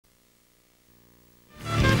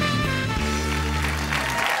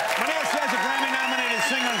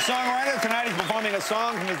singer-songwriter. Tonight he's performing a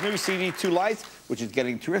song from his new CD, Two Lights, which is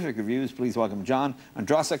getting terrific reviews. Please welcome John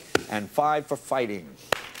Androsik and Five for Fighting.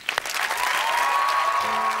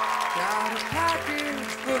 Got a package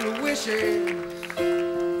full of wishes,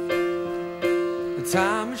 a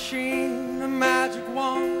time machine, a magic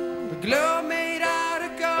wand, a glove made out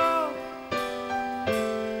of gold.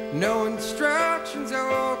 No instructions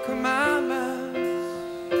or commandments,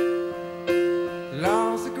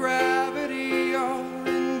 laws of gravity or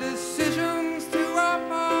indecisions to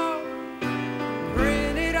uphold.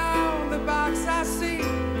 Printed on the box I see,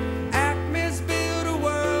 Acme's built a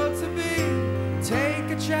world to be. Take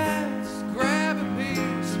a chance, grab a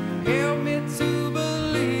piece, help me to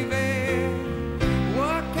believe it.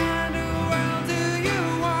 What kind of world do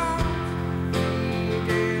you want? Think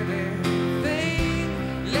anything,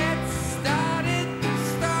 let's start at the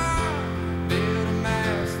start. Build a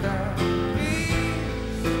masterpiece,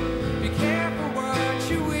 be careful what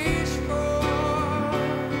you wish for.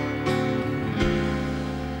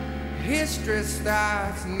 History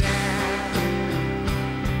starts now.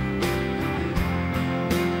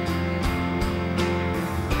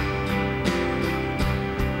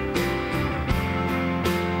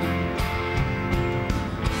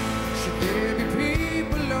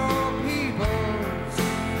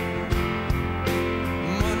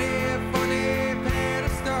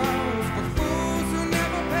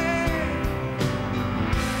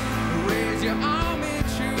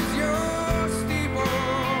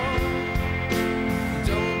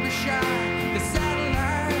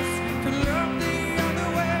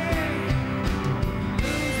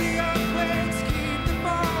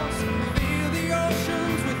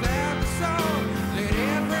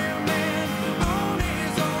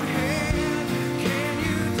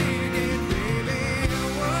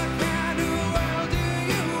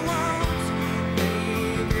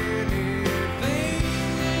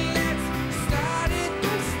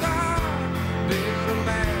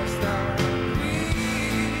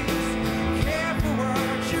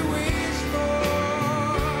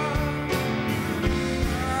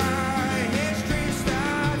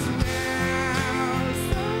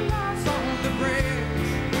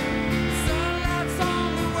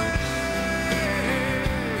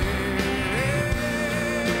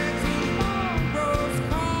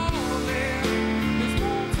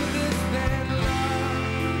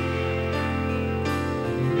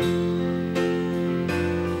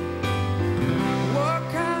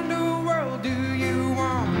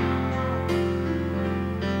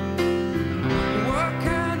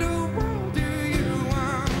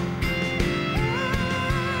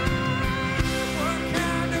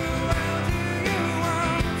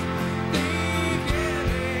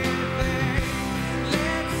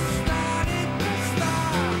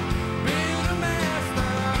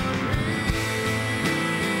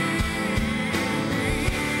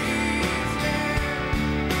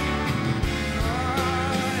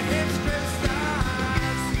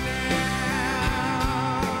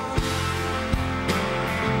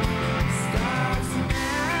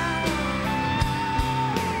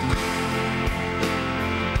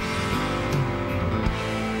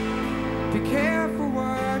 Be careful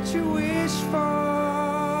what you wish for.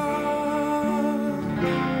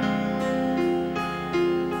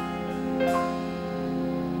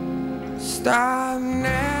 Start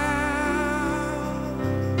now.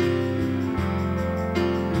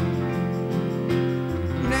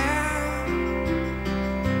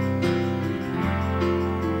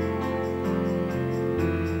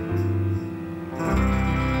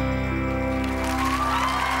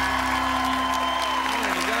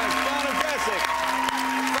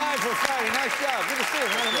 Nice job. Good to see you.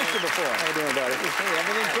 I've never missed you before. How you doing, buddy? Hey,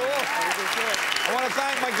 everything cool? Everything's good. I want to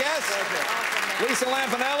thank my guests, Lisa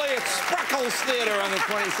Lampanelli at Spreckles Theater on the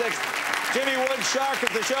 26th. Jimmy Wood Shark at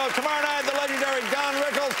the show. Tomorrow night, the legendary Don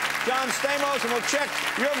Rickles, John Stamos, and we'll check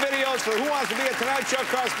your videos for Who Wants to Be a Tonight Show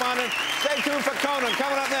correspondent. Stay tuned for Conan.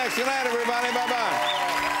 Coming up next. Good night, everybody. Bye-bye.